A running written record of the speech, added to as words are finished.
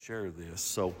Share this.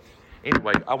 So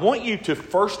anyway, I want you to,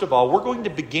 first of all, we're going to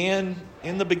begin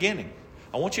in the beginning.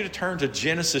 I want you to turn to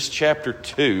Genesis chapter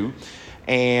 2,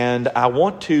 and I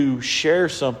want to share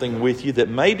something with you that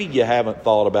maybe you haven't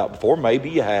thought about before. Maybe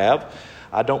you have.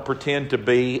 I don't pretend to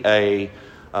be a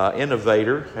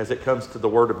innovator as it comes to the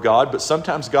Word of God, but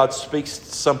sometimes God speaks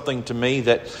something to me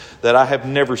that I have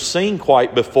never seen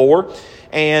quite before.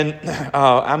 And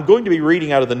I'm going to be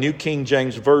reading out of the New King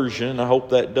James Version. I hope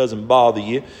that doesn't bother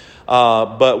you.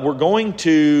 But we're going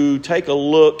to take a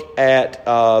look at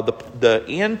the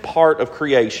end part of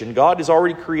creation. God has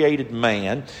already created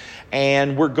man.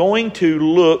 And we're going to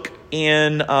look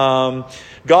in...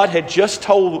 God had just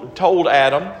told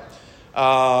Adam,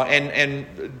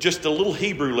 and just a little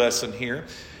Hebrew lesson here.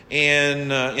 In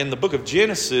the book of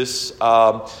Genesis,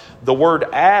 the word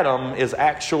Adam is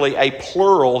actually a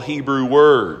plural Hebrew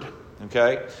word.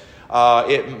 Okay,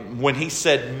 when he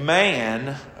said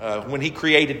man, when he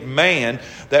created man,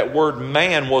 that word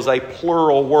man was a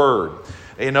plural word.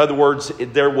 In other words,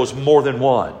 there was more than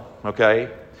one.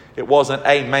 Okay, it wasn't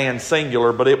a man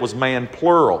singular, but it was man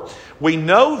plural. We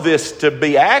know this to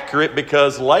be accurate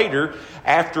because later,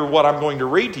 after what I'm going to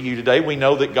read to you today, we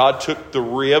know that God took the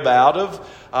rib out of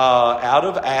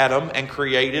Adam and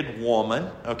created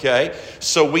woman. Okay,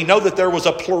 so we know that there was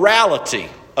a plurality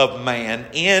of man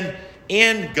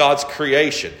in God's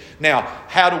creation. Now,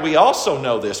 how do we also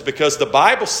know this? Because the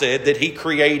Bible said that He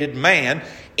created man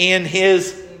in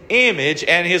His image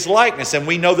and His likeness, and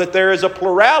we know that there is a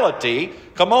plurality.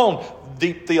 Come on,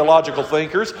 deep theological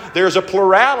thinkers. There's a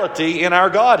plurality in our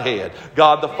Godhead.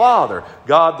 God the Father,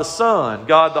 God the Son,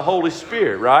 God the Holy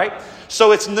Spirit, right?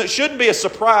 So it shouldn't be a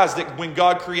surprise that when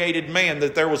God created man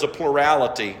that there was a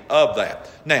plurality of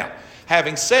that. Now,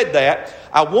 having said that,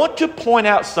 I want to point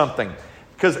out something.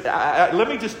 Because let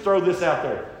me just throw this out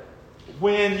there.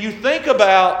 When you think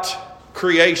about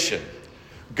creation,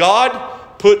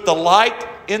 God put the light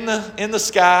in the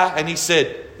sky and He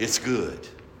said, it's good.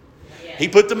 He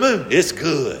put the moon, it's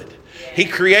good. He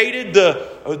created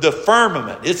the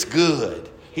firmament, it's good.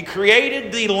 He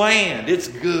created the land, it's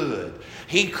good.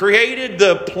 He created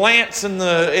the plants and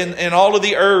all of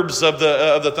the herbs of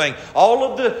the thing, all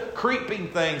of the creeping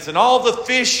things and all the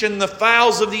fish and the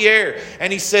fowls of the air.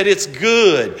 And He said it's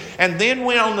good. And then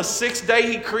when on the sixth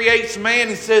day He creates man,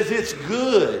 He says it's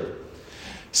good.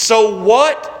 So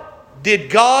what did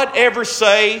God ever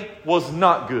say was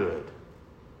not good?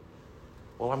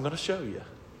 Well, I'm going to show you.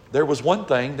 There was one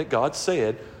thing that God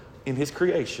said in His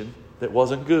creation that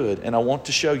wasn't good. And I want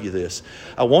to show you this.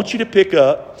 I want you to pick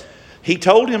up. He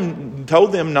told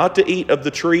them not to eat of the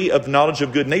tree of knowledge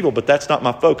of good and evil, but that's not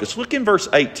my focus. Look in verse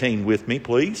 18 with me,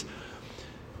 please.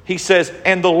 He says,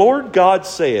 and the Lord God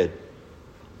said,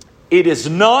 it is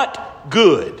not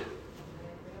good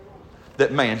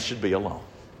that man should be alone.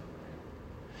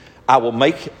 I will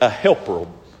make a helper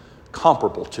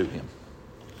comparable to him.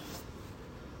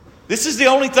 This is the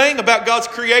only thing about God's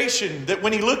creation that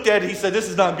when He looked at it, He said, this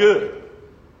is not good.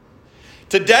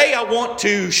 Today I want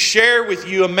to share with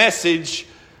you a message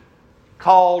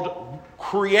called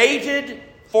Created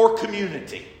for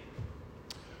Community.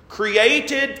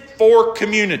 Created for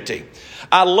Community.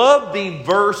 I love the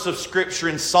verse of Scripture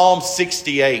in Psalm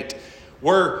 68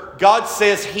 where God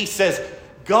says,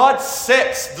 God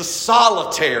sets the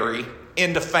solitary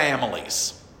into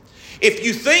families. If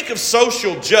you think of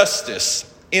social justice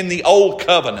in the Old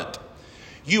Covenant,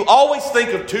 you always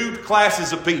think of two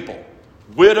classes of people,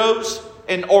 widows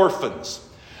and orphans,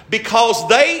 because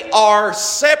they are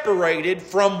separated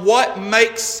from what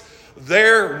makes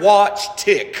their watch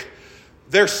tick.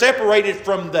 They're separated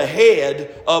from the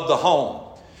head of the home.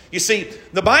 You see,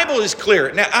 the Bible is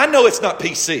clear. Now, I know it's not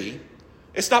PC.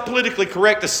 It's not politically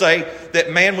correct to say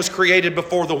that man was created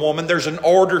before the woman. There's an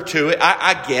order to it.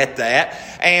 I get that.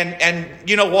 And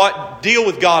you know what? Deal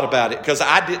with God about it, because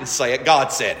I didn't say it.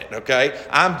 God said it, okay?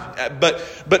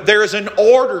 But there is an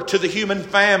order to the human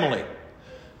family.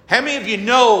 How many of you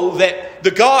know that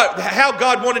how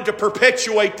God wanted to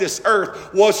perpetuate this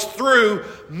earth was through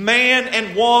man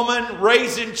and woman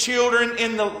raising children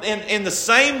in the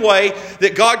same way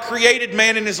that God created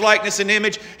man in His likeness and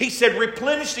image? He said,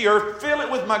 replenish the earth, fill it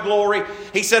with my glory.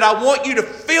 He said, I want you to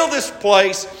fill this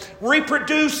place,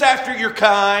 reproduce after your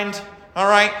kind. All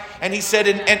right? And He said,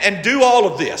 and do all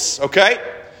of this, okay?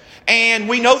 And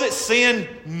we know that sin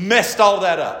messed all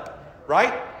that up,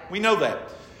 right? We know that.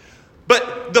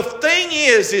 But the thing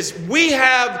is we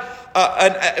have,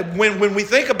 when we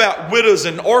think about widows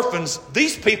and orphans,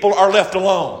 these people are left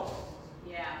alone.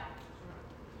 Yeah.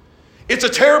 It's a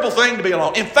terrible thing to be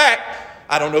alone. In fact,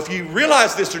 I don't know if you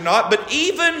realize this or not, but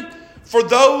even for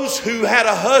those who had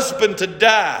a husband to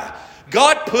die,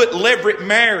 God put levirate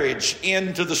marriage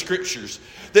into the scriptures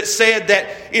that said that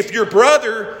if your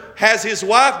brother has his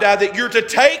wife die, that you're to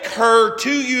take her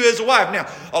to you as a wife. Now,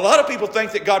 a lot of people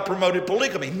think that God promoted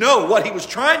polygamy. No, what he was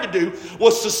trying to do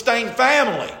was sustain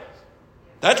family.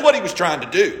 That's what he was trying to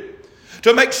do.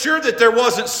 To make sure that there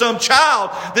wasn't some child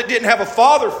that didn't have a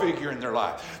father figure in their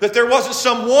life. That there wasn't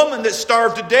some woman that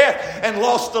starved to death and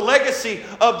lost the legacy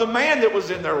of the man that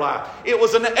was in their life. It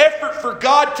was an effort for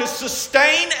God to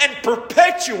sustain and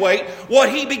perpetuate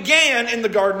what he began in the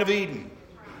Garden of Eden.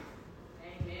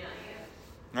 Amen.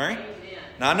 All right? Amen.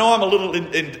 Now I know I'm a little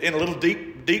in a little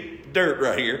deep dirt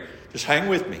right here. Just hang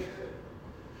with me.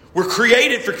 We're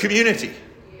created for community.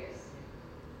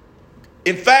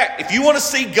 In fact, if you want to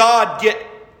see God get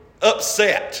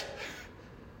upset,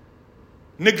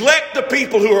 neglect the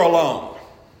people who are alone.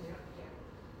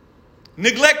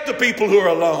 Neglect the people who are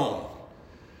alone.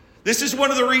 This is one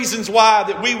of the reasons why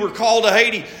that we were called to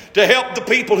Haiti, to help the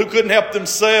people who couldn't help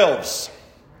themselves.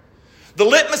 The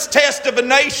litmus test of a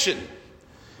nation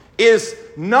is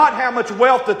not how much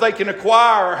wealth that they can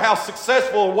acquire or how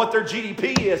successful or what their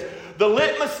GDP is. The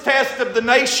litmus test of the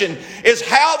nation is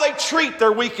how they treat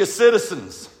their weakest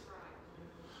citizens.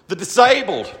 The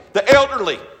disabled, the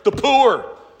elderly, the poor,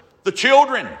 the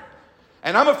children.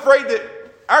 And I'm afraid that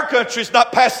our country is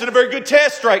not passing a very good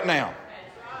test right now.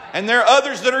 And there are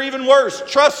others that are even worse.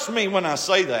 Trust me when I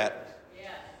say that.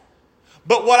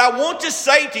 But what I want to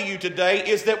say to you today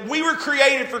is that we were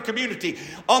created for community.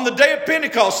 On the day of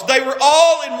Pentecost, they were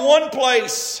all in one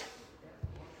place.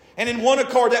 And in one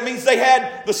accord. That means they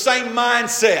had the same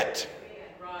mindset.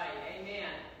 Right. Amen.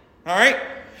 All right?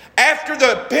 After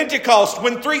the Pentecost,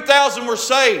 when 3,000 were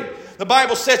saved, the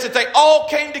Bible says that they all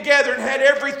came together and had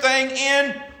everything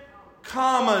in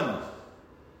common.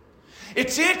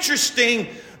 It's interesting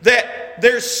that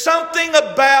there's something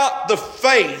about the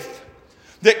faith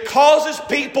that causes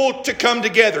people to come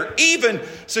together. Even,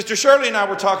 Sister Shirley and I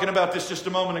were talking about this just a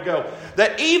moment ago,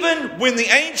 that even when the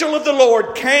angel of the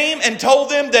Lord came and told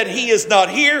them that he is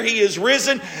not here, he is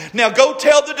risen. Now go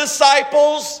tell the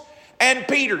disciples and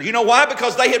Peter. You know why?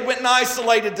 Because they had went and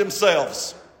isolated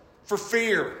themselves for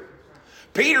fear.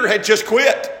 Peter had just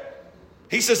quit.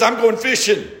 He says, I'm going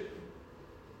fishing.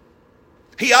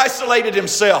 He isolated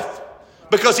himself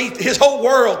because his whole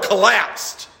world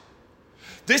collapsed.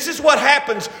 This is what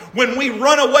happens when we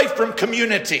run away from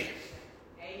community.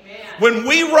 Amen. When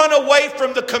we run away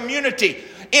from the community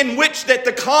in which that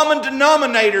the common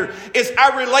denominator is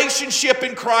our relationship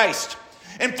in Christ.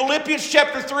 In Philippians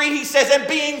chapter 3, he says, and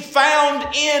being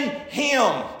found in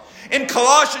him. In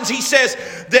Colossians, he says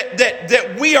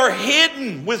that we are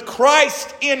hidden with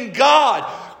Christ in God.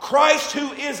 Christ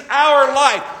who is our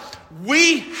life.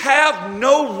 We have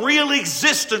no real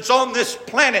existence on this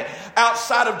planet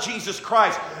outside of Jesus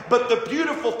Christ. But the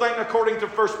beautiful thing, according to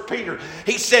 1 Peter,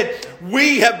 he said,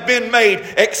 we have been made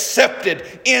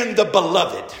accepted in the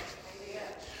beloved.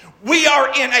 We are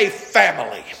in a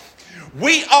family.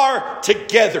 We are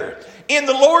together. In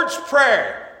the Lord's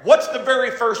Prayer, what's the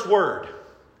very first word?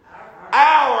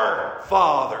 Our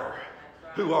Father,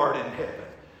 who art in heaven.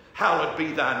 Hallowed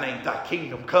be thy name, thy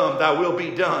kingdom come, thy will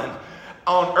be done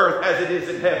on earth as it is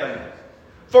in heaven.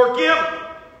 Forgive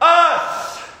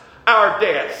us our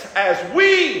debts as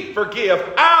we forgive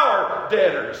our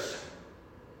debtors.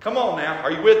 Come on now,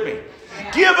 are you with me?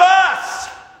 Yeah. Give us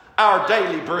our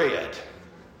daily bread.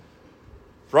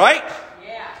 Right?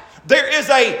 Yeah. There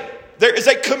is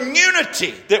a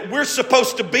community that we're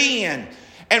supposed to be in.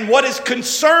 And what has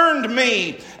concerned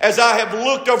me as I have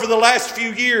looked over the last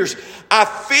few years, I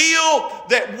feel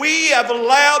that we have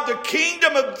allowed the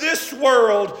kingdom of this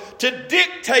world to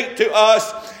dictate to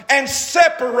us and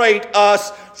separate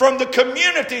us from the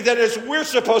community that is we're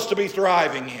supposed to be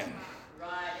thriving in. Right.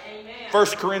 Amen. 1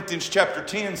 Corinthians chapter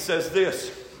 10 says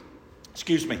this.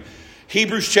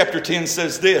 Hebrews chapter 10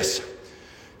 says this.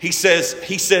 He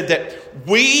said that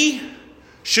we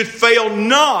should fail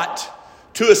not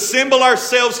to assemble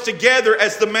ourselves together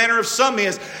as the manner of some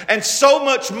is, and so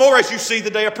much more as you see the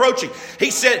day approaching.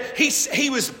 He said he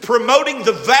was promoting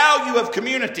the value of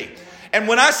community. And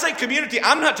when I say community,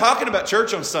 I'm not talking about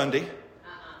church on Sunday.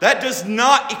 That does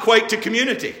not equate to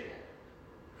community.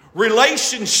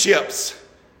 Relationships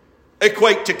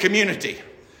equate to community.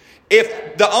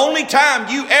 If the only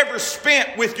time you ever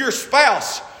spent with your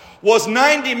spouse was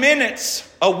 90 minutes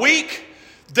a week,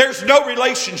 there's no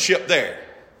relationship there.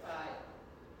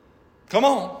 Come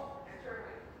on.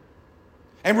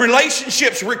 And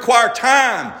relationships require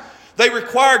time. They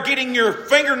require getting your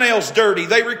fingernails dirty.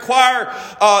 They require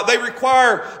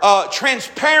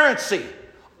transparency,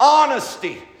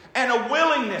 honesty, and a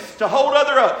willingness to hold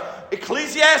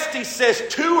Ecclesiastes says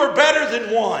 2 are better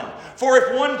than 1. For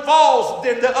if one falls,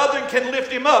 then the other can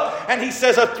lift him up. And he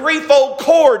says a threefold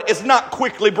cord is not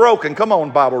quickly broken. Come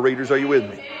on, Bible readers, are you with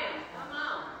me?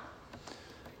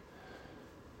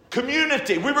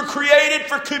 Community. We were created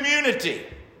for community.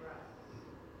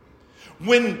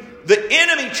 When the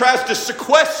enemy tries to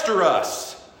sequester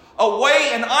us away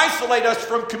and isolate us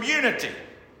from community,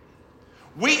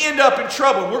 we end up in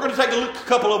trouble. We're going to take a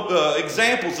couple of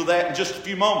examples of that in just a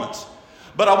few moments.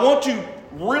 But I want to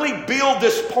really build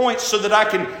this point so that I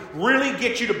can really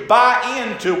get you to buy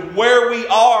into where we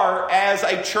are as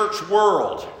a church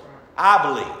world. I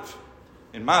believe,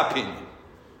 in my opinion,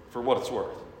 for what it's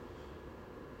worth.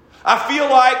 I feel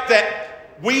like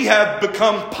that we have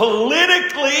become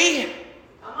politically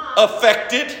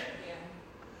affected.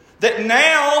 That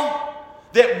now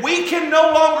that we can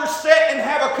no longer sit and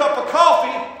have a cup of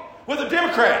coffee with a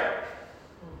Democrat.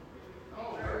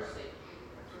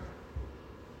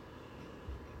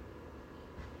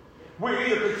 We're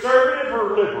either conservative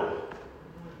or liberal.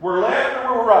 We're left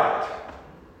or we're right.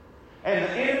 And the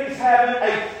enemy's having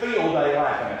a field day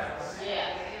laughing at us.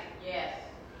 Yes. Yes.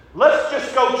 Let's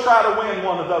just go try to win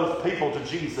one of those people to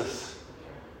Jesus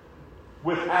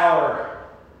with our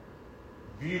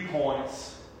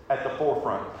viewpoints at the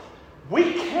forefront.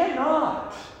 We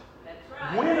cannot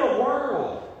win a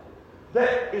world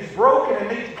that is broken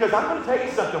and needs, because I'm going to tell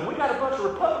you something. We got a bunch of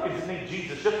Republicans that need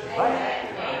Jesus just as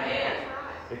bad. Amen.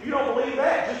 If you don't believe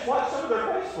that, just watch some of their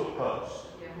Facebook posts.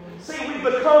 See, we've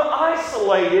become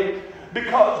isolated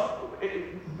because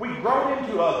we've grown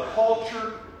into a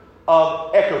culture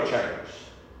of echo chambers.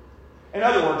 In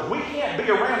other words, we can't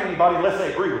be around anybody unless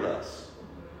they agree with us.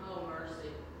 Oh, mercy.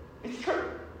 It's true.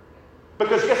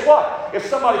 Because guess what? If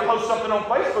somebody posts something on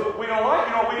Facebook we don't like,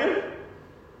 you know what we do?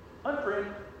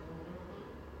 Unfriend.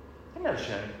 Isn't that a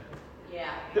shame?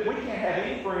 Yeah. That we can't have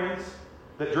any friends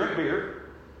that drink beer.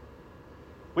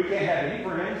 We can't have any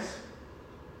friends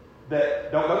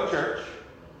that don't go to church.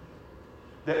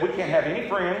 That we can't have any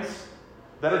friends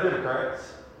that are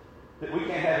Democrats. That we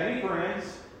can't have any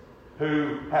friends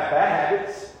who have bad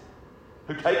habits,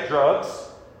 who take drugs,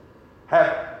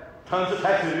 have tons of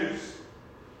tattoos,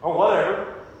 or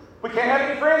whatever. We can't have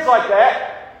any friends like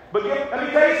that. But let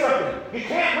me tell you something. You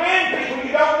can't win people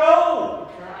you don't know.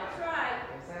 That's right.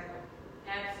 Exactly.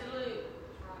 Absolute.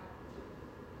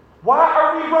 Why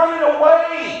are we running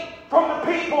away from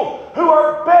the people who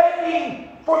are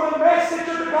begging for the message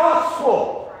of the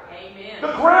gospel? Amen.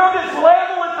 The ground is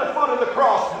level at the foot of the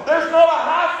cross. There's not a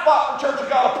high spot for Church of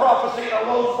God of Prophecy and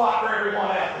a low spot for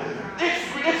everyone else.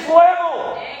 It's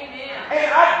level. Amen. And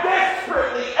I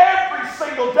desperately, every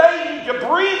single day, need to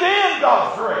breathe in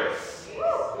God's grace.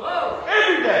 Whoa.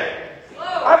 Every day. Whoa.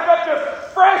 I've got to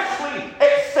freshly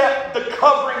accept the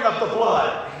covering of the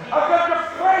blood. I've got to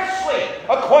freshly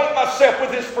acquaint myself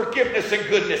with His forgiveness and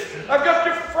goodness. I've got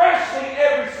to freshly,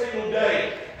 every single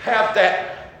day, have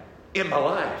that in my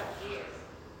life.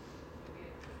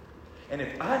 And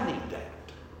if I need that,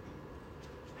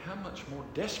 how much more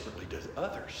desperately does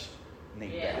others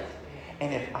need that?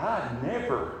 And if I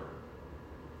never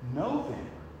know them,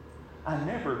 I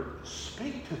never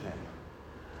speak to them,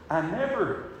 I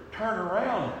never turn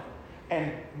around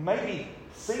and maybe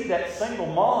see that single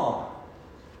mom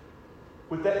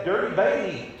with that dirty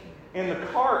baby in the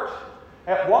cart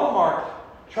at Walmart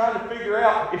trying to figure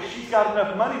out if she's got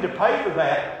enough money to pay for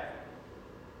that.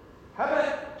 How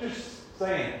about just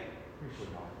saying, "Here's your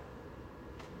money."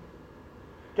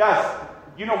 Guys,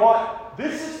 you know what?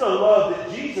 This is the love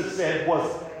that Jesus said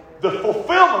was the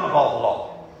fulfillment of all the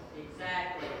law.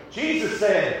 Exactly. Jesus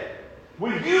said,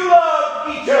 when you love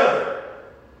each other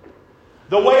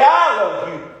the way I love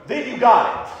you, then you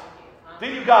got it.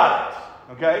 Then you got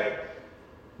it. Okay?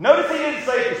 Notice He didn't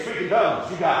say if you speak in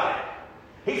tongues, you got it.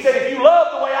 He said if you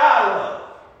love the way I love,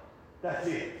 that's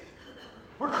it.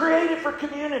 We're created for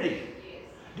community.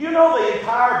 Do you know the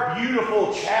entire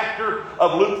beautiful chapter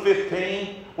of Luke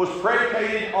 15 was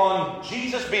predicated on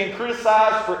Jesus being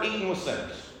criticized for eating with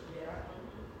sinners?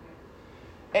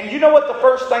 And you know what the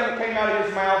first thing that came out of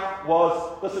His mouth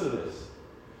was? Listen to this.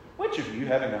 Which of you,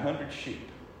 having 100 sheep,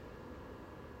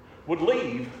 would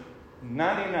leave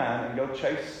 99 and go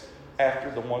chase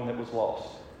after the one that was lost?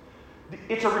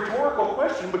 It's a rhetorical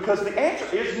question because the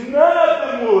answer is none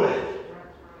of them would.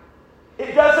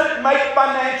 It doesn't make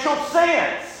financial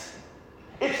sense.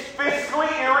 It's fiscally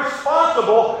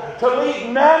irresponsible to leave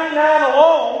 99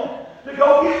 alone to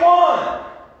go get one.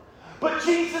 But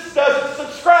Jesus doesn't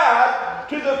subscribe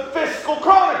to the fiscal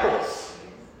chronicles.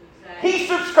 He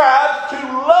subscribes to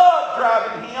love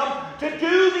driving Him to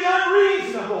do the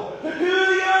unreasonable, to do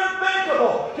the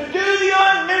unthinkable, to do the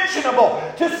unmentionable,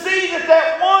 to see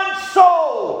that one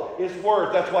soul is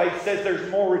worth. That's why he says there's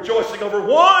more rejoicing over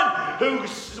one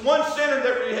sinner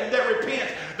that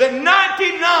repents than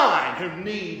 99 who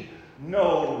need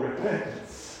no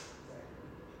repentance.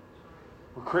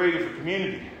 We're created for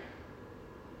community.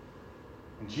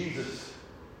 And Jesus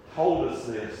told us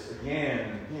this again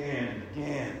and again and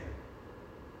again.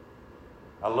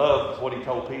 I love what he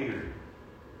told Peter.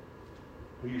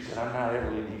 Peter said, I'm not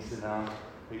ever leaving. He said, no,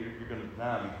 Peter, you're going to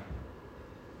deny me.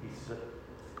 He said,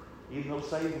 even though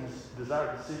Satan has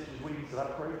desired to sift you as wheat, he said, I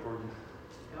pray for you.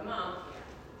 Come on.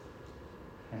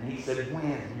 And he said,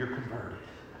 when you're converted.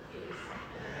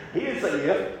 He didn't say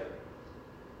if.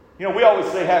 You know, we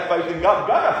always say have faith in God.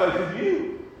 God got faith in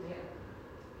you. Yeah.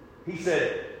 He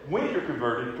said, when you're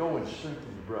converted, go and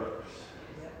strengthen your brothers.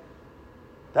 Yeah.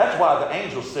 That's why the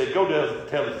angel said, go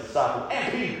tell his disciples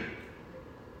and Peter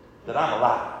that I'm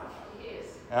alive. Yes.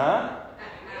 Huh?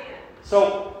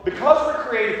 So, because we're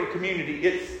created for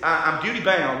community, I'm duty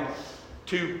bound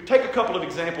to take a couple of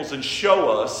examples and show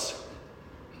us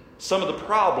some of the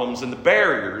problems and the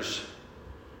barriers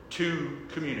to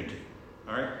community.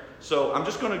 All right? So, I'm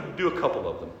just going to do a couple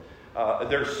of them.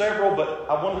 There are several, but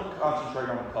I want to concentrate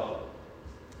on a couple.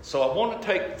 So, I want to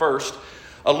take first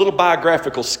a little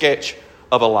biographical sketch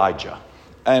of Elijah.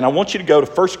 And I want you to go to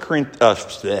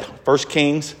 1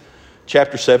 Kings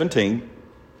chapter 17.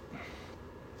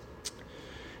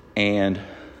 And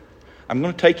I'm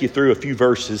going to take you through a few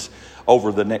verses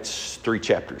over the next 3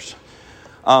 chapters.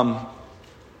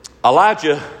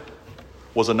 Elijah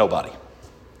was a nobody.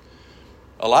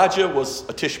 Elijah was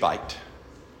a Tishbite.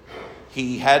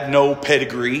 He had no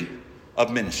pedigree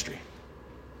of ministry.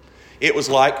 It was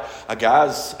like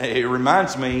it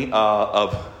reminds me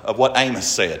of what Amos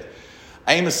said.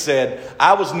 Amos said,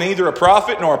 I was neither a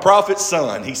prophet nor a prophet's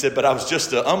son. He said, but I was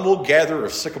just an humble gatherer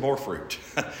of sycamore fruit.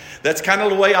 That's kind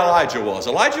of the way Elijah was.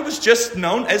 Elijah was just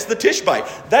known as the Tishbite.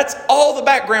 That's all the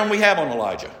background we have on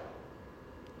Elijah.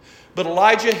 But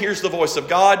Elijah hears the voice of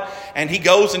God, and he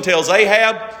goes and tells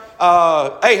Ahab,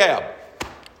 Ahab,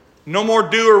 no more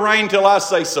dew or rain till I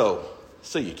say so.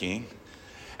 See you, king.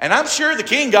 And I'm sure the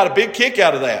king got a big kick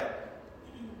out of that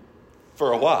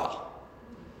for a while.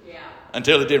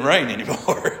 Until it didn't rain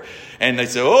anymore. And they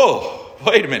said, oh,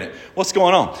 wait a minute. What's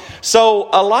going on? So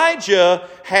Elijah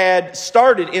had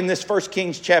started in this 1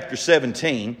 Kings chapter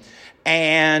 17.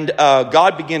 And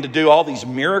God began to do all these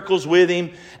miracles with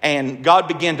him. And God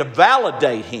began to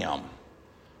validate him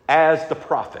as the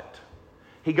prophet.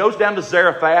 He goes down to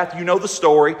Zarephath. You know the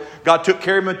story. God took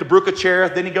care of him at the brook of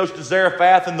Cherith. Then he goes to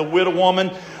Zarephath, and the widow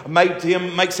woman makes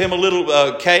him a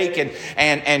little cake,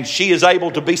 and she is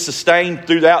able to be sustained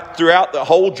throughout the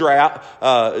whole drought,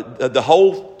 the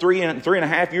whole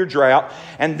 3.5 year drought.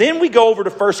 And then we go over to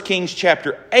 1 Kings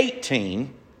chapter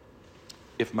 18.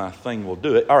 If my thing will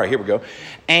do it. All right, here we go.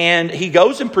 And he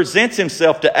goes and presents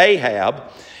himself to Ahab,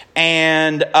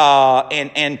 and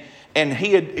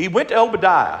he went to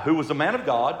Obadiah, who was a man of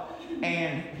God,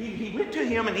 and he went to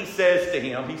him and he says,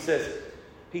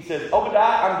 Obadiah,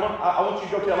 I want you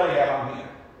to go tell Ahab I'm here.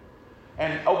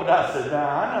 And Obadiah said,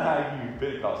 I know how you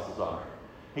Pentecostals are.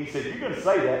 He said, you're going to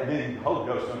say that, and then the Holy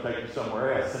Ghost is going to take you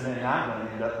somewhere else, and then I'm going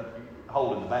to end up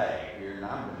holding the bag here, and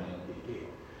I'm going to end up getting killed.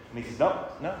 And he says,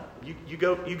 no, you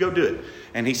go do it.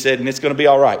 And he said, and it's going to be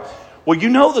all right. Well, you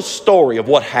know the story of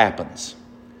what happens.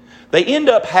 They end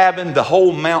up having the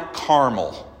whole Mount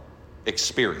Carmel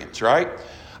experience, right?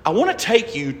 I want to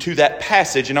take you to that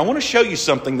passage, and I want to show you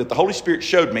something that the Holy Spirit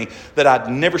showed me that I'd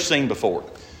never seen before.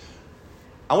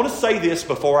 I want to say this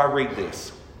before I read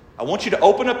this. I want you to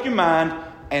open up your mind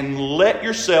and let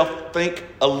yourself think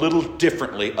a little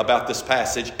differently about this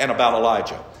passage and about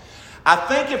Elijah. I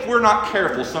think if we're not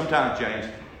careful sometimes, James,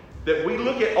 that we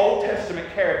look at Old Testament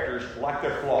characters like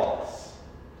they're flawless.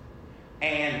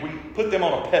 And we put them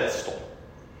on a pedestal.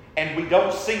 And we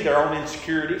don't see their own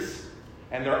insecurities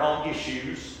and their own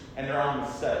issues and their own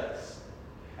mistakes.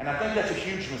 And I think that's a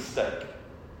huge mistake.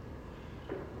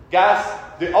 Guys,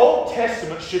 the Old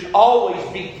Testament should always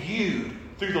be viewed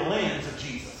through the lens of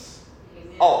Jesus.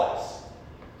 Always.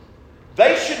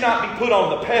 They should not be put on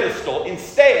the pedestal.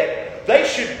 Instead, they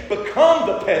should become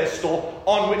the pedestal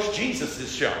on which Jesus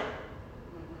is shown.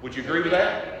 Would you agree with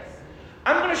that?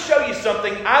 I'm going to show you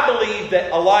something I believe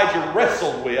that Elijah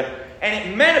wrestled with, and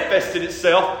it manifested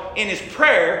itself in his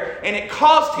prayer, and it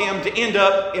caused him to end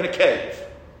up in a cave.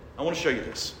 I want to show you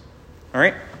this. All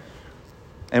right?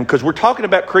 And because we're talking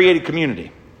about created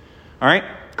community. All right?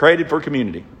 Created for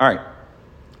community. All right.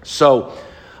 So,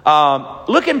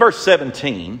 look in verse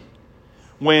 17.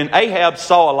 When Ahab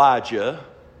saw Elijah,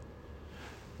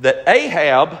 that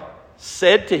Ahab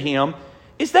said to him,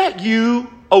 is that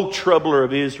you, O troubler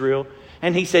of Israel?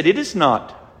 And he said, it is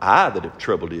not I that have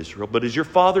troubled Israel, but is your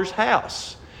father's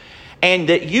house. And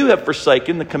that you have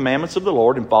forsaken the commandments of the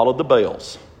Lord and followed the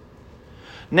Baals.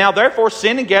 Now therefore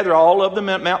send and gather all of them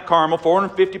at Mount Carmel,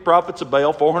 450 prophets of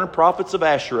Baal, 400 prophets of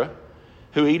Asherah,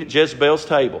 who eat at Jezebel's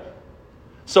table.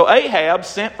 So Ahab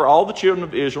sent for all the children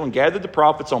of Israel and gathered the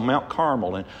prophets on Mount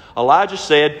Carmel. And Elijah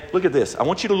said, look at this. I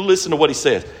want you to listen to what he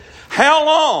says. How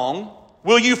long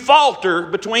will you falter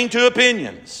between two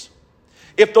opinions?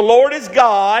 If the Lord is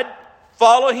God,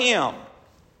 follow him.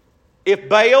 If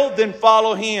Baal, then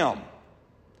follow him.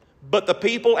 But the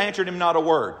people answered him not a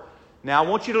word. Now I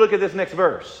want you to look at this next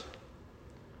verse.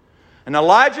 And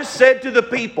Elijah said to the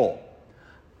people,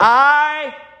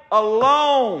 I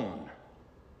alone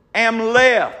am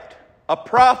left, a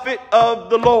prophet of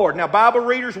the Lord. Now Bible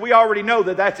readers, we already know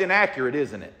that that's inaccurate,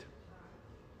 isn't it?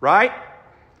 Right?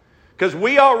 Because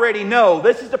we already know,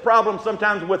 this is the problem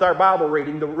sometimes with our Bible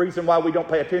reading. The reason why we don't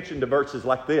pay attention to verses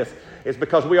like this is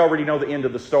because we already know the end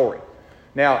of the story.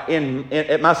 Now,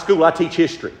 at my school, I teach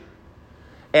history.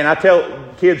 And I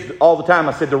tell kids all the time,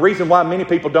 I said, the reason why many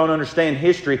people don't understand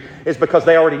history is because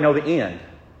they already know the end.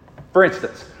 For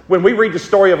instance, when we read the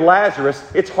story of Lazarus,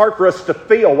 it's hard for us to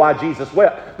feel why Jesus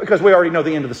wept because we already know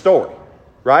the end of the story.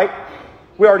 Right?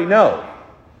 We already know.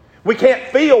 We can't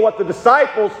feel what the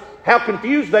disciples, how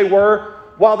confused they were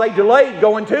while they delayed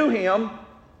going to him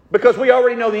because we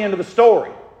already know the end of the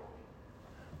story.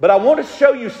 But I want to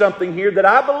show you something here that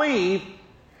I believe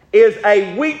is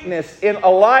a weakness in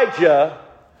Elijah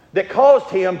that caused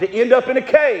him to end up in a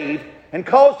cave and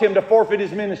caused him to forfeit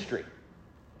his ministry.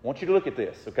 I want you to look at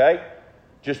this, okay?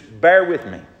 Just bear with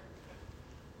me.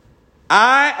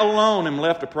 I alone am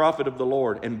left a prophet of the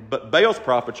Lord, but Baal's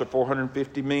prophets are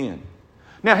 450 men.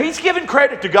 Now, he's giving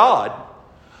credit to God,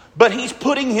 but he's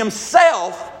putting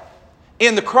himself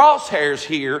in the crosshairs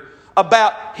here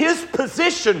about his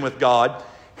position with God.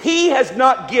 He has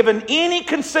not given any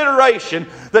consideration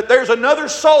that there's another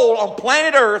soul on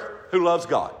planet Earth who loves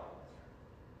God.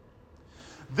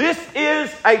 This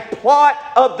is a plot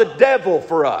of the devil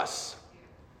for us.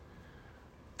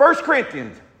 1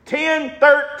 Corinthians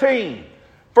 10:13.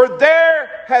 For there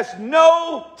has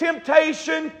no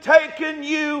temptation taken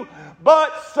you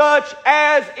but such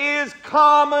as is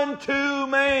common to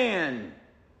man.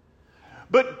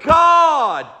 But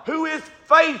God, who is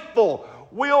faithful,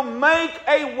 will make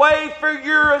a way for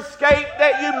your escape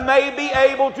that you may be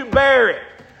able to bear it.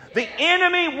 The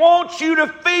enemy wants you to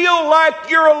feel like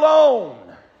you're alone,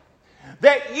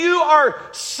 that you are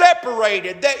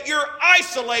separated, that you're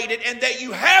isolated, and that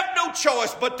you have no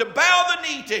choice but to bow the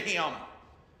knee to him.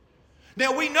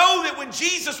 Now we know that when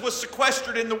Jesus was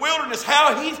sequestered in the wilderness,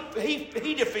 how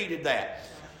he defeated that.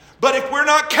 But if we're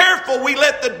not careful, we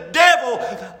let the devil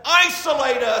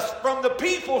isolate us from the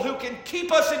people who can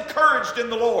keep us encouraged in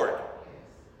the Lord.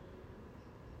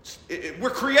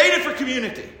 We're created for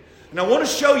community. And I want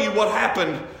to show you what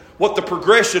happened, what the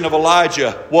progression of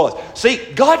Elijah was. See,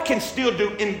 God can still do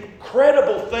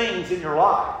incredible things in your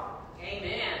life.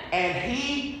 Amen. And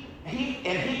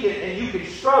you can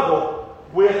struggle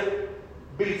with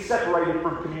being separated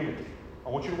from community. I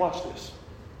want you to watch this.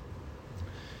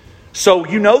 So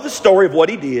you know the story of what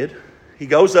he did. He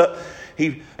goes up,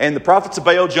 and the prophets of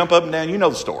Baal jump up and down. You know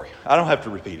the story. I don't have to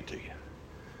repeat it to you.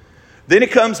 Then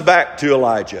it comes back to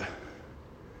Elijah.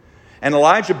 And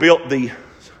Elijah built the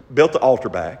altar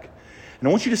back. And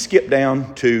I want you to skip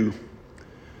down to,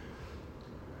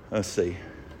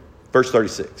 verse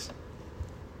 36.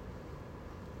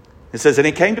 It says, and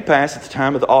it came to pass at the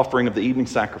time of the offering of the evening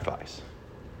sacrifice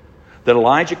that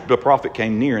Elijah the prophet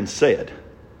came near and said,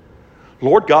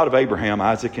 Lord God of Abraham,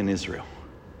 Isaac, and Israel,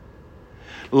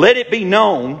 let it be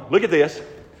known, look at this,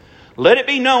 let it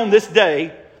be known this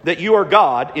day that you are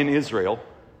God in Israel,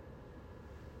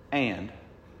 and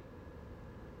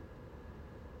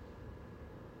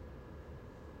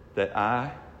that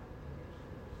I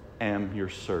am your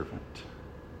servant.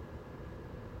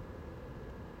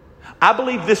 I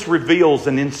believe this reveals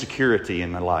an insecurity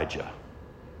in Elijah.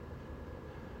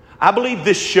 I believe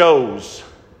this shows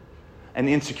an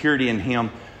insecurity in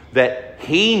him that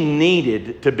he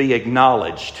needed to be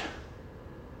acknowledged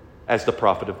as the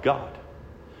prophet of God.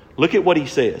 Look at what he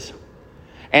says.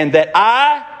 And that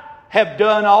I have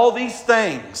done all these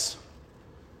things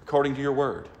according to your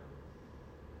word.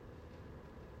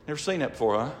 Never seen that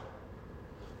before, huh?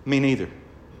 Me neither.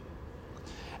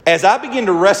 As I begin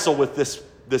to wrestle with this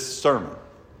sermon,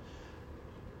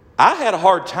 I had a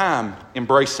hard time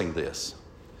embracing this.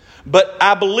 But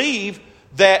I believe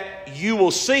that you will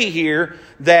see here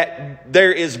that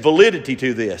there is validity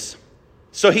to this.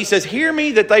 So he says, hear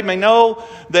me that they may know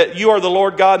that you are the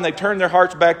Lord God, and they turn their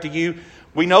hearts back to you.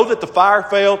 We know that the fire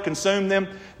fell, consumed them.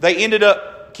 They ended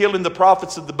up killing the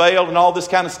prophets of the Baal and all this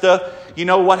kind of stuff. You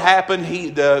know what happened?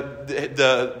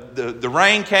 The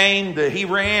rain came. He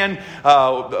ran.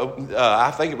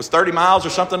 I think it was 30 miles or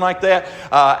something like that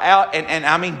out. And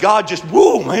I mean, God just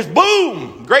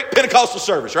boom, great Pentecostal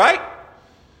service, right?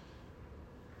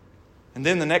 And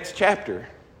then the next chapter,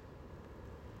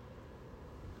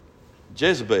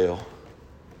 Jezebel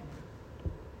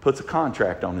puts a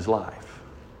contract on his life.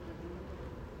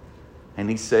 And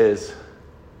he says,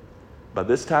 by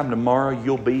this time tomorrow,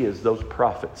 you'll be as those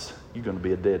prophets. You're going to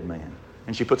be a dead man.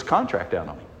 And she puts a contract out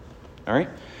on him. All right?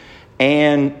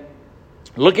 And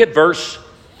look at verse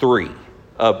 3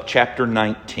 of chapter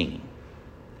 19.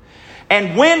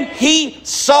 And when he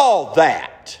saw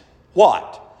that,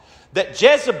 what? That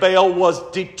Jezebel was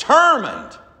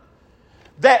determined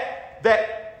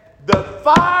that the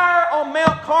fire on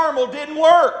Mount Carmel didn't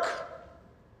work.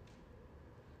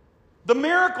 The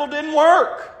miracle didn't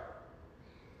work.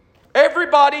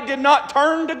 Everybody did not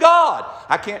turn to God.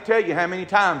 I can't tell you how many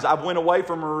times I went away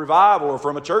from a revival or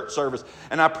from a church service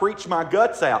and I preached my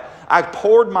guts out. I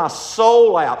poured my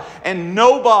soul out and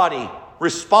nobody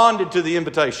responded to the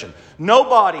invitation.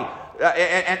 Nobody.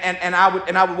 And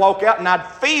I would walk out and I'd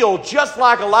feel just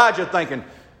like Elijah thinking,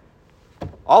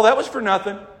 oh, that was for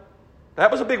nothing.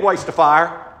 That was a big waste of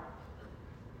fire.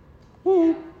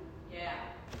 Woo. Yeah.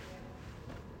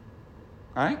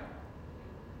 All right?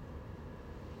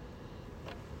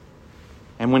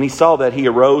 And when he saw that, he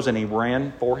arose and he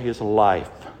ran for his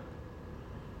life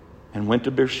and went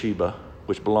to Beersheba,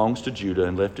 which belongs to Judah,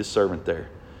 and left his servant there.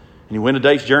 And he went a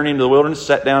day's journey into the wilderness,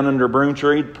 sat down under a broom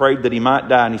tree, prayed that he might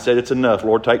die. And he said, it's enough,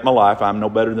 Lord, take my life. I'm no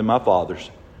better than my father's.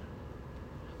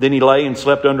 Then he lay and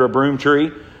slept under a broom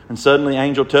tree. And suddenly an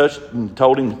angel touched and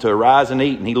told him to arise and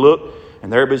eat. And he looked,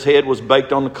 and there his head was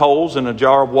baked on the coals in a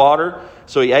jar of water.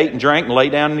 So he ate and drank and lay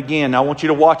down again. Now I want you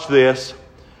to watch this.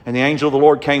 And the angel of the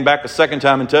Lord came back a second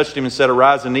time and touched him and said,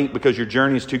 arise and eat, because your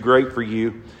journey is too great for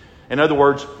you. In other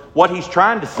words, what he's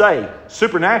trying to say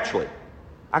supernaturally,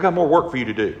 I got more work for you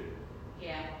to do.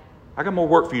 Yeah. I got more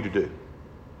work for you to do.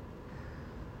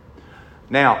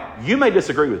 Now, you may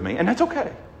disagree with me, and that's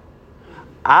okay.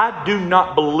 I do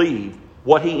not believe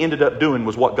what he ended up doing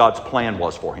was what God's plan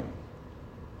was for him.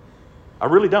 I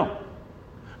really don't.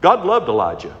 God loved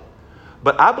Elijah.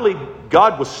 But I believe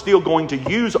God was still going to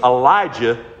use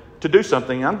Elijah to do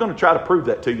something. I'm going to try to prove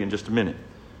that to you in just a minute.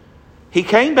 He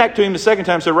came back to him the second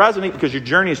time and said, rise and eat, because your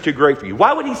journey is too great for you.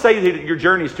 Why would he say that your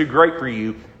journey is too great for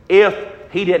you if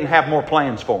he didn't have more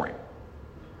plans for him?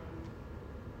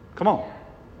 Come on.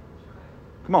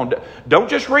 Come on. Don't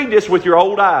just read this with your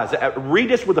old eyes. Read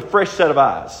this with a fresh set of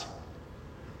eyes.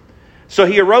 So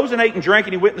he arose and ate and drank,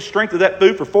 and he went in the strength of that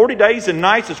food for 40 days and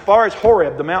nights as far as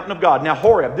Horeb, the mountain of God. Now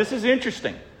Horeb, this is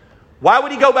interesting. Why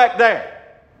would he go back there?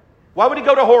 Why would he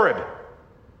go to Horeb?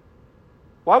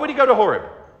 Why would he go to Horeb?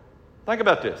 Think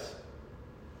about this.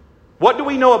 What do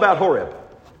we know about Horeb?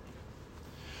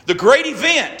 The great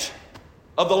event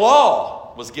of the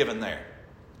law was given there.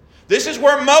 This is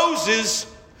where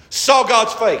Moses saw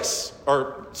God's face,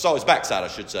 or saw his backside, I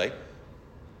should say.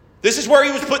 This is where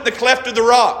he was put in the cleft of the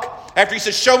rock. After he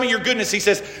says, show me your goodness, he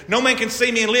says, no man can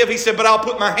see me and live. He said, but I'll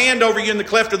put my hand over you in the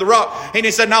cleft of the rock. And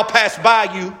he said, and I'll pass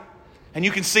by you, and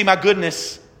you can see my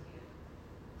goodness.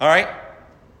 All right?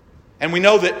 And we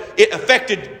know that it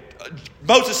affected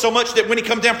Moses so much that when he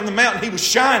comes down from the mountain, he was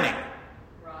shining.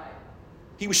 Right.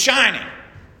 He was shining.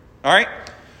 All right?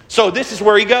 So this is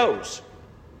where he goes.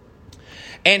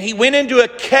 And he went into a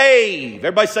cave.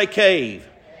 Everybody say cave.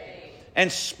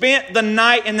 And spent the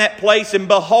night in that place. And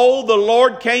behold, the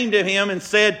Lord came to him and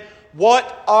said,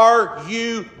 what are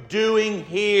you doing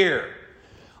here?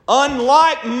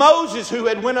 Unlike Moses, who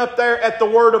had went up there at the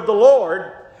word of the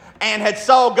Lord and had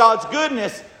saw God's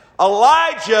goodness,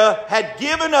 Elijah had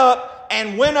given up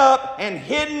and went up and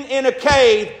hidden in a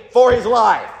cave for his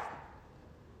life.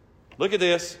 Look at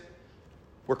this.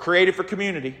 We're created for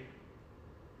community.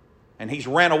 And he's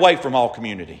ran away from all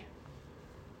community.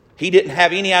 He didn't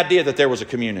have any idea that there was a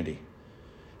community.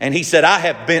 And he said,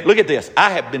 look at this, I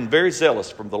have been very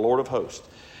zealous from the Lord of hosts,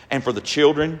 and for the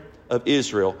children of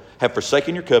Israel have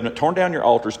forsaken your covenant, torn down your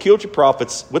altars, killed your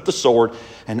prophets with the sword,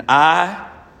 and I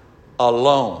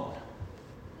alone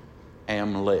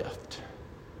am left,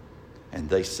 and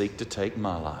they seek to take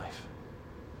my life.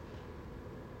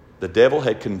 The devil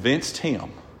had convinced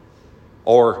him,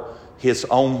 or his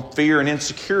own fear and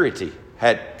insecurity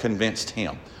had convinced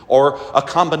him, or a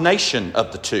combination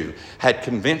of the two had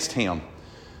convinced him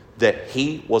that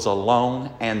he was alone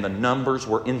and the numbers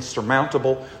were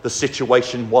insurmountable. The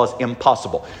situation was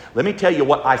impossible. Let me tell you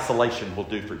what isolation will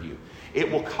do for you.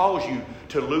 It will cause you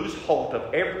to lose hold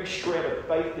of every shred of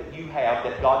faith that you have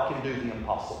that God can do the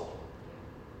impossible.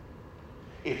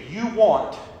 If you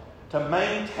want to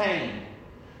maintain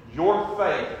your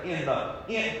faith in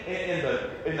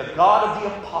the God of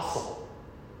the impossible,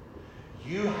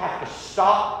 you have to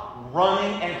stop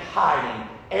running and hiding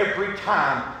every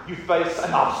time you face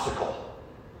an obstacle.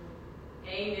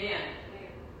 Amen.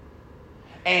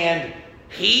 And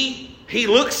he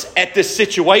looks at this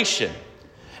situation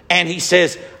and he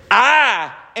says,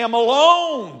 I am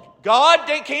alone. God,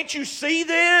 can't you see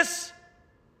this?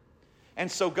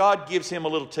 And so God gives him a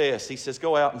little test. He says,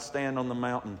 go out and stand on the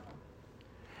mountain.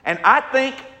 And I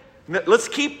think, let's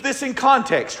keep this in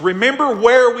context. Remember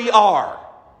where we are.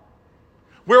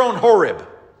 We're on Horeb,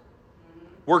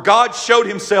 where God showed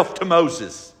himself to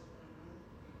Moses.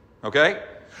 Okay?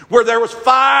 Where there was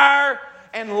fire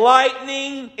and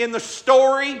lightning in the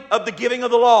story of the giving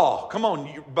of the law. Come on,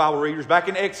 you Bible readers, back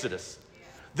in Exodus.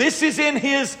 This is in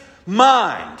his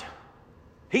mind.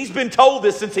 He's been told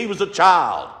this since he was a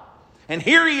child. And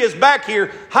here he is back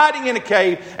here hiding in a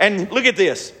cave. And look at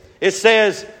this. It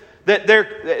says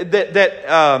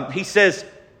that he says,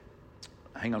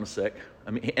 hang on a sec.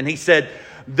 And he said,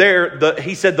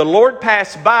 the Lord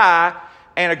passed by,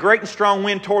 and a great and strong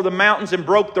wind tore the mountains and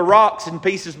broke the rocks in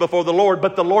pieces before the Lord,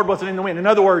 but the Lord wasn't in the wind. In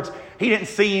other words, he didn't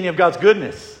see any of God's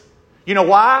goodness. You know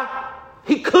why?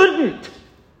 He couldn't.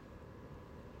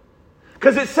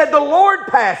 Because it said the Lord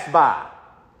passed by.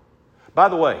 By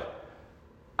the way,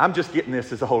 I'm just getting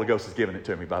this as the Holy Ghost is giving it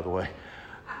to me, by the way.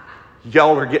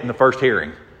 Y'all are getting the first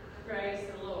hearing. Praise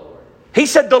the Lord. He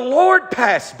said the Lord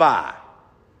passed by.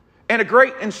 And a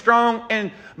great and strong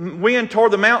and wind tore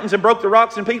the mountains and broke the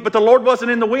rocks in pieces. But the Lord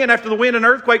wasn't in the wind. After the wind, an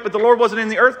earthquake. But the Lord wasn't in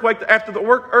the earthquake. After the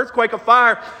earthquake, a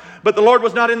fire. But the Lord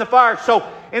was not in the fire. So,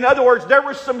 in other words, there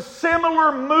was some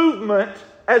similar movement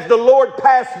as the Lord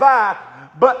passed by.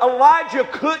 But Elijah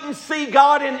couldn't see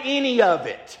God in any of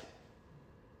it.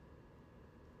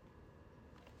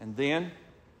 And then,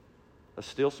 a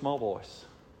still small voice.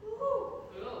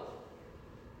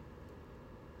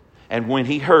 And when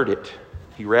he heard it,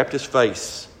 he wrapped his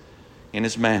face in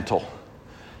his mantle.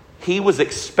 He was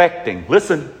expecting.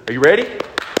 Listen, are you ready?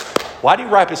 Why did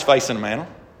he wrap his face in a mantle?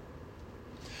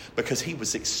 Because he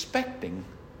was expecting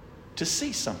to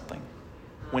see something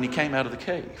when he came out of the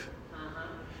cave.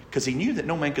 Because he knew that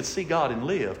no man could see God and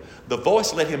live. The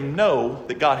voice let him know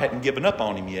that God hadn't given up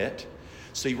on him yet.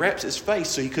 So he wraps his face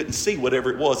so he couldn't see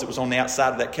whatever it was that was on the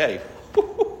outside of that cave.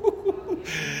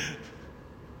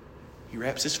 He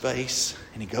wraps his face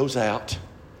and he goes out.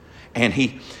 And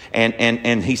he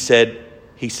said,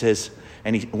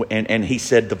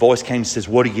 the voice came and says,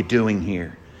 what are you doing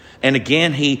here? And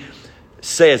again, he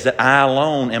says that I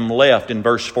alone am left in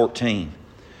verse 14.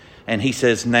 And he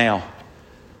says, now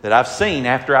that I've seen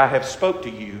after I have spoke to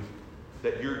you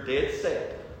that you're dead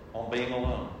set on being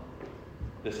alone,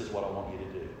 this is what I want you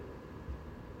to do.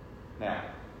 Now,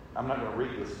 I'm not going to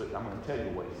read this, but I'm going to tell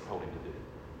you what he's told him to do.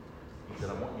 He said,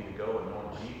 I want you to go and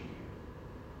anoint Jehu,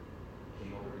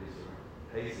 king over Israel,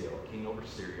 Hazael, king over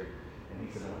Syria. And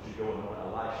he said, I want you to go and anoint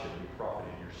Elisha to be prophet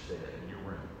in your stead, in your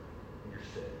room, in your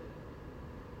stead.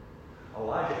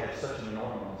 Elijah had such an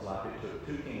anointing on his life, it took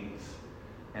 2 kings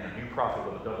and a new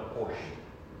prophet with a double portion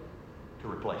to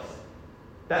replace him.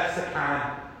 That's the kind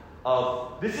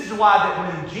of... This is why that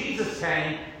when Jesus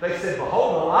came, they said,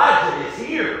 behold, Elijah is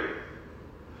here.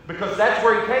 Because that's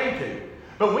where he came to.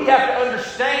 But we have to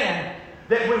understand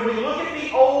that when we look at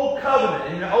the Old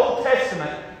Covenant, in the Old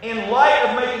Testament, in light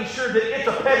of making sure that it's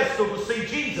a pedestal to see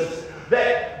Jesus,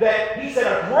 that he said,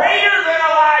 a greater than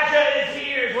Elijah is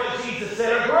here, is what Jesus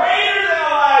said. A greater than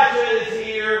Elijah is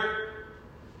here.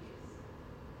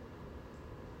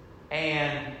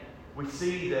 And we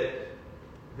see that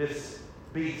this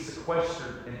being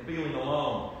sequestered and feeling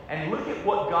alone. And look at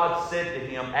what God said to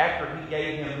him after he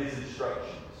gave him his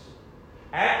instructions.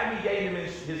 After he gave him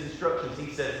his instructions,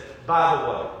 he says, by the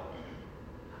way,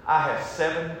 I have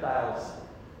 7,000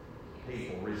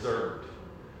 people reserved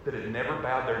that had never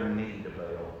bowed their knee to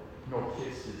Baal, nor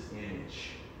kissed his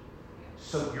image.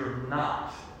 So you're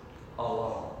not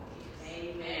alone.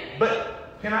 Amen.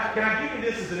 But can I give you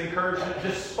this as an encouragement?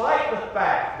 Despite the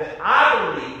fact that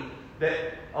I believe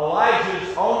that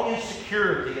Elijah's own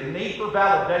insecurity and need for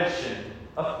validation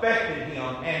affected him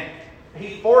and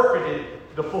he forfeited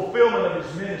the fulfillment of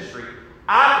his ministry,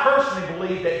 I personally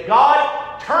believe that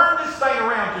God turned this thing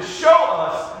around to show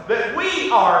us that we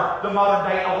are the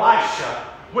modern day Elisha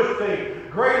with the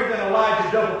greater than Elijah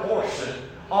double portion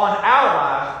on our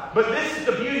lives. But this is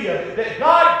the beauty of it, that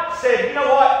God said, you know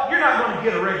what? You're not going to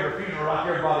get a regular funeral like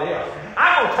everybody else.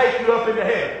 I'm going to take you up into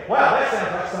heaven. Wow, that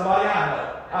sounds like somebody I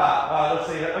know.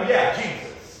 Let's see. Oh, yeah,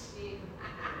 Jesus.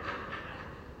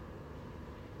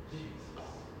 Jesus.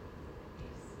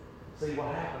 See,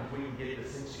 what happens, we can get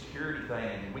this insecurity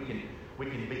thing, and we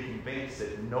can be convinced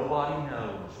that nobody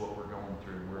knows what we're going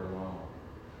through. We're alone.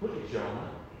 Look at Jonah.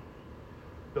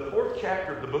 The 4th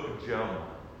chapter of the book of Jonah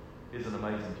is an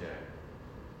amazing chapter.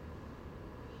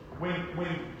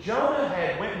 When Jonah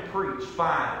had went and preached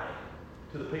finally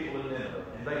to the people of Nineveh,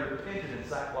 and they repented in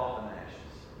sackcloth and ashes,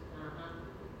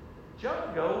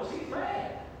 Jonah goes, he's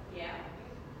mad. Yeah.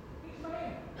 He's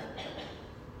mad.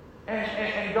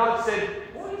 And God said,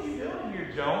 what are you doing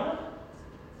here, Jonah?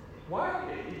 Why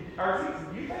do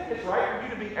you think it's right for you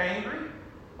to be angry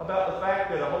about the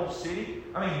fact that a whole city,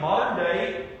 modern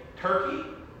day Turkey,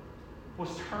 was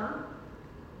turned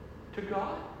to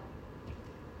God?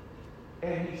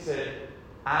 And he said,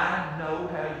 I know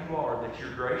how you are, that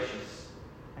you're gracious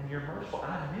and you're merciful.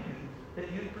 I knew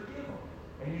that you'd forgive them.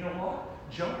 And you know what?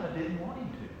 Jonah didn't want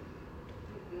him to.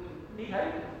 He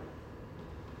hated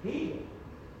him.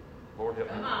 Lord,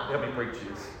 help me preach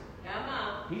this. Come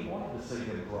on. He wanted to see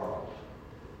them grow.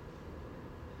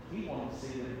 He wanted to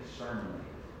see them exterminated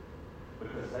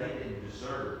because they didn't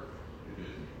deserve the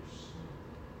good news.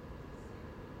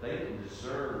 They didn't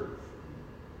deserve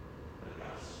the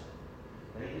gospel.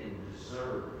 They didn't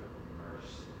deserve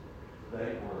mercy.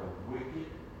 They were a wicked,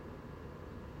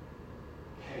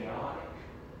 chaotic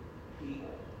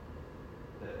people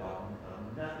that thought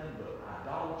of nothing but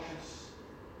idolatrous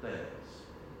things.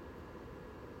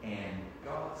 And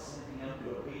God sent him to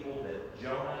a people that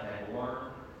Jonah had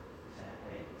learned to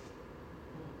hate.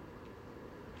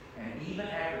 And even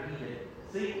after he had,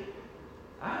 see,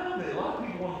 I know that a lot of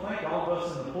people want to think, all of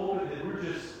us in the pulpit, that we're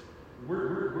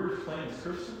just playing as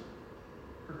Christians.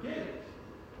 Forget it.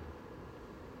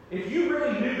 If you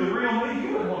really knew the real me,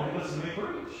 you wouldn't want to listen to me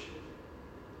preach.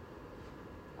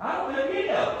 I don't think any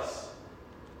of us.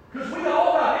 Because we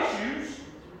all got issues.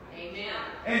 Amen.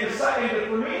 And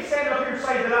for me to stand up here and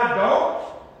say that I don't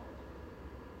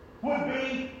would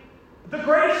be the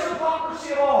greatest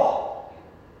hypocrisy of all.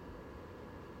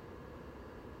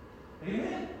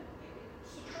 Amen?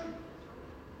 It's the truth.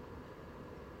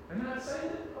 And I'd say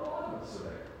that a lot of us are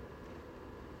there.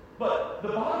 But the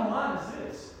bottom line is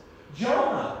this.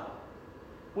 Jonah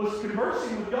was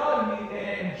conversing with God,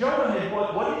 and Jonah had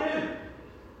what did he do?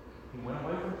 He went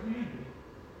away from community.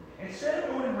 Instead of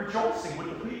going and rejoicing with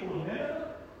the people of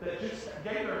Nineveh that just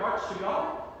gave their hearts to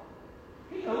God,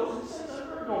 he goes and sits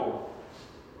under a door.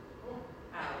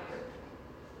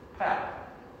 Pout.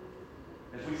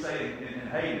 As we say in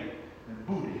Haiti, in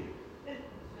booty.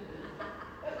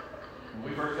 When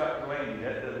we first got to Landy,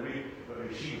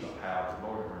 she was a pout.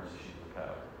 Lord mercy, she was a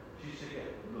pout. She used to get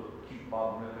a little cute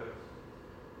bottom lip.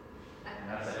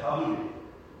 And I'd say, booty.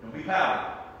 Don't be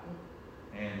pouting.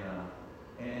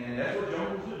 And that's what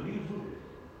Jonah was doing. He was wounded.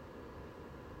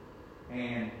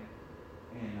 And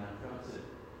God said,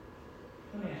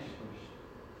 let me ask you a question.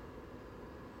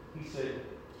 He said,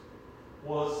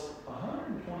 was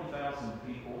 120,000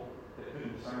 people that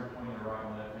couldn't discern between their right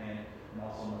and left hand and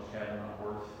also much cattle not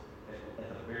worth at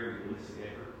the very least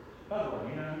together? By the way,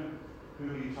 you know who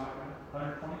he was talking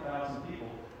about? 120,000 people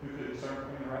who could discern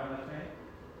between their right and left hand?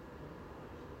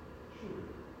 Sure.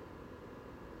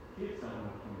 Kids don't know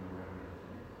between their right and left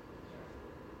hand.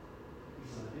 He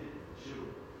said, I did, sure.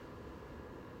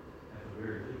 At the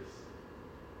very least.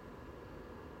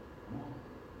 Come on.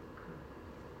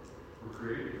 We're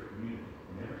created for community.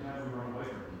 And every time we run away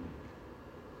from community,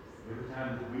 every time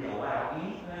that we allow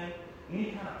anything,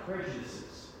 any kind of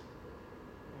prejudices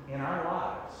in our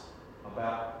lives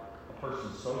about a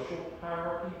person's social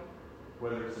hierarchy,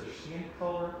 whether it's their skin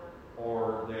color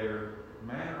or their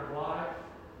manner of life,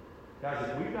 guys,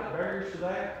 if we've got barriers to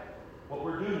that, what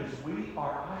we're doing is we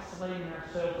are isolating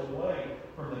ourselves away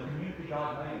from the community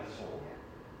God made us for.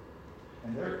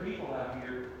 And there are people out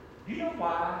here, do you know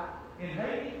why in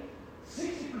Haiti,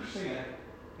 60%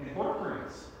 in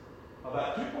Port-au-Prince,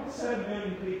 about 2.7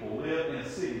 million people live in a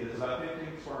city that's about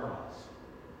 15 square miles.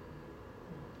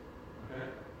 Okay?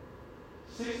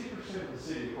 60% of the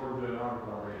city, according to an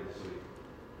article I read this week,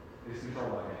 is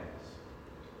controlled by gangs.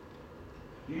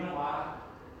 Do you know why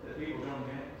that people join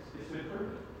gangs? It's been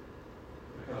proven.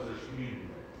 Because there's community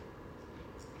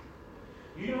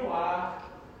there. You know why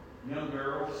young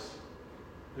girls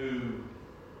who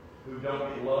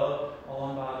don't get loved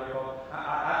on by their father?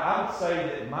 I would say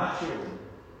that my children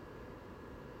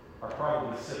are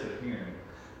probably sick of hearing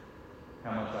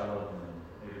how much I love them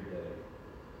every day.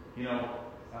 You know,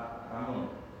 I'm going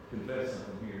to confess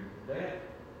something here. Dad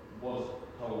wasn't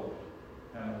told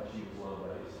how much he was loved by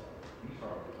his father. He's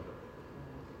probably hurt.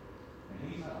 And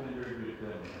he's not been very good at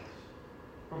telling us.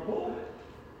 From pulpit.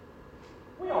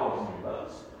 We always knew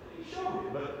those. He showed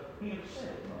it, but he never said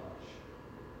it much.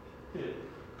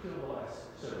 Till the last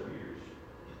several years.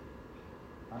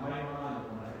 I made my mind up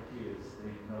when I had kids,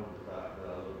 they know that I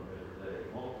love them every day.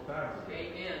 Multiple times a day.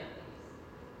 Amen.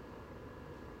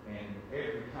 And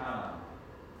every time,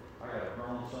 I got a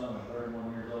grown son at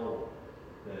 31 years old,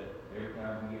 that every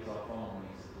time he gets off the phone,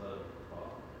 he says, love you,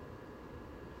 Father.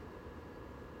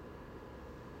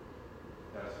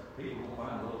 Because people will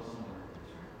find love somewhere.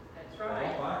 That's They right.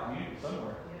 will find community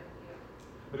somewhere.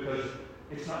 Because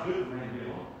it's not good for man to be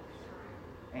alone.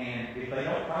 And if they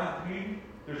don't find community,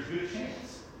 there's a good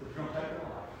chance that they're going to take their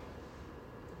life.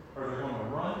 Or they're going to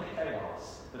run to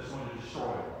chaos that's going to destroy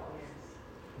their life.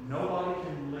 Nobody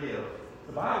can live.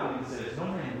 The Bible even says, no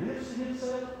man lives to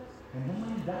himself, and no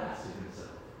man dies to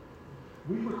himself.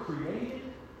 We were created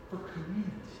for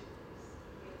community.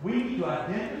 We need to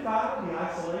identify the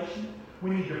isolation. We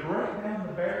need to break down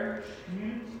the barriers to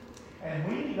community. And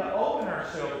we need to open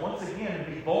ourselves once again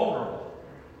and be vulnerable.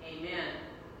 Amen.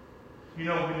 You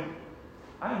know,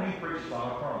 I didn't mean to preach a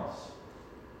lot, I promise.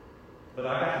 But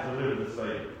I got to deliver this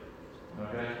baby.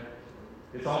 Okay?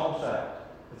 It's almost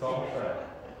out. It's almost out.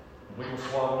 And we will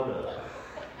swallow it up.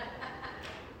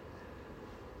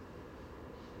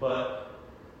 But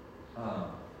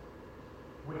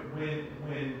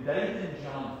when David and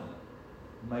Jonathan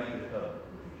made the covenant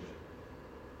with each other,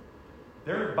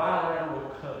 their bilateral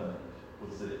covenant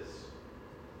was this.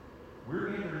 We're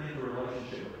entering into a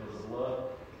relationship because of love,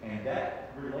 and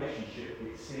that relationship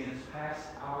extends past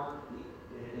our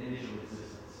initial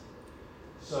existence.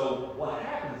 So what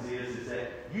happens is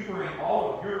that you bring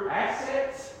all of your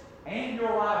assets and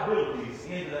your liabilities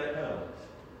into that covenant.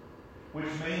 Which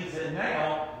means that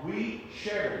now we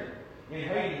share it. In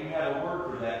Haiti, we have a word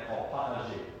for that called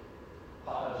partage.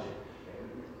 Partage.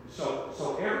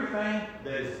 So everything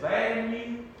that is bad in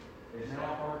you is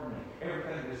now a part of me.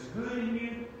 Everything that's good in you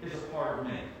is a part of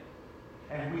me.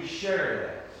 And we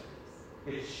share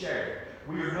that. It's shared.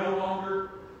 We are no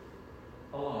longer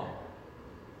alone.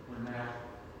 We're now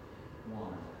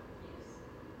one.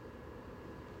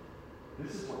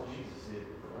 This is what Jesus did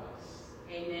for us.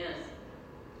 Amen.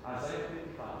 Isaiah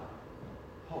 55.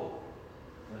 Hope.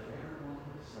 Let everyone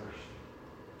who is thirsty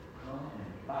come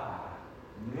and buy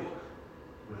milk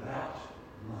without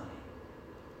money.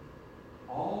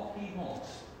 All he wants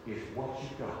is what you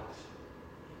got.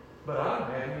 But I don't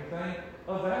have anything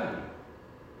of value.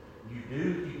 You do,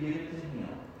 you give it to him.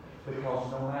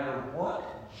 Because no matter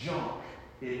what junk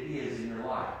it is in your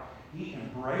life, he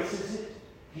embraces it,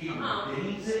 he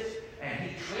redeems it, and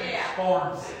he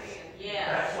transforms it. Yeah.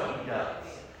 That's what he does.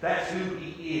 That's who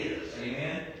he is.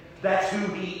 Amen? That's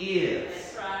who he is.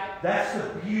 That's right. That's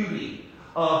the beauty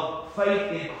of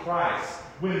faith in Christ.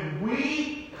 When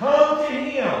we come to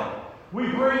him, we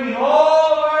bring in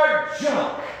all our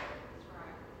junk. That's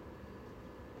right.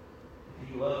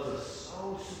 He loves us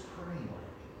so supremely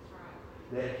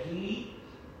that he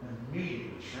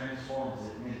immediately transforms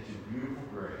it into beautiful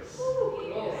grace.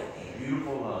 Yes.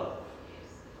 Beautiful love.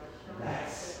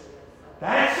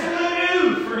 That's the good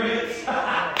news, friends.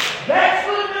 That's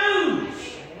good news.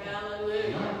 Hallelujah.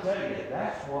 And I'm going to tell you,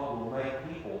 that's what will make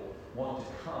people want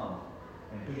to come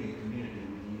and be in community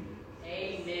with you.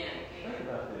 Amen. Think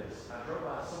about this. I drove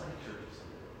by so many churches.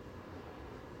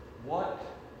 What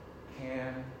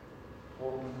can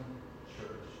Portland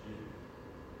Church do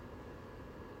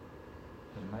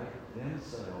to make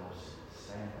themselves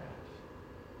stand out?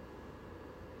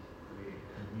 Create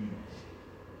community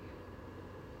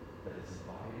that is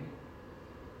inviting,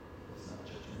 that's not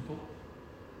judgmental,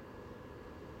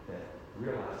 that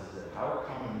realizes that our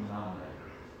common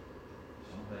denominator is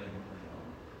one thing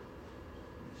only.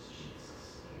 It's Jesus.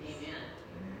 Amen.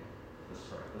 Amen. Let's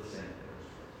pray. Let's stand there.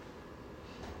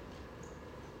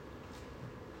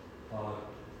 Father,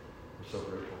 we're so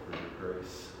grateful for your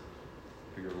grace,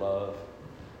 for your love,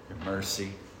 your mercy.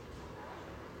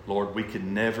 Lord, we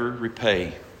can never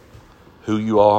repay who you are.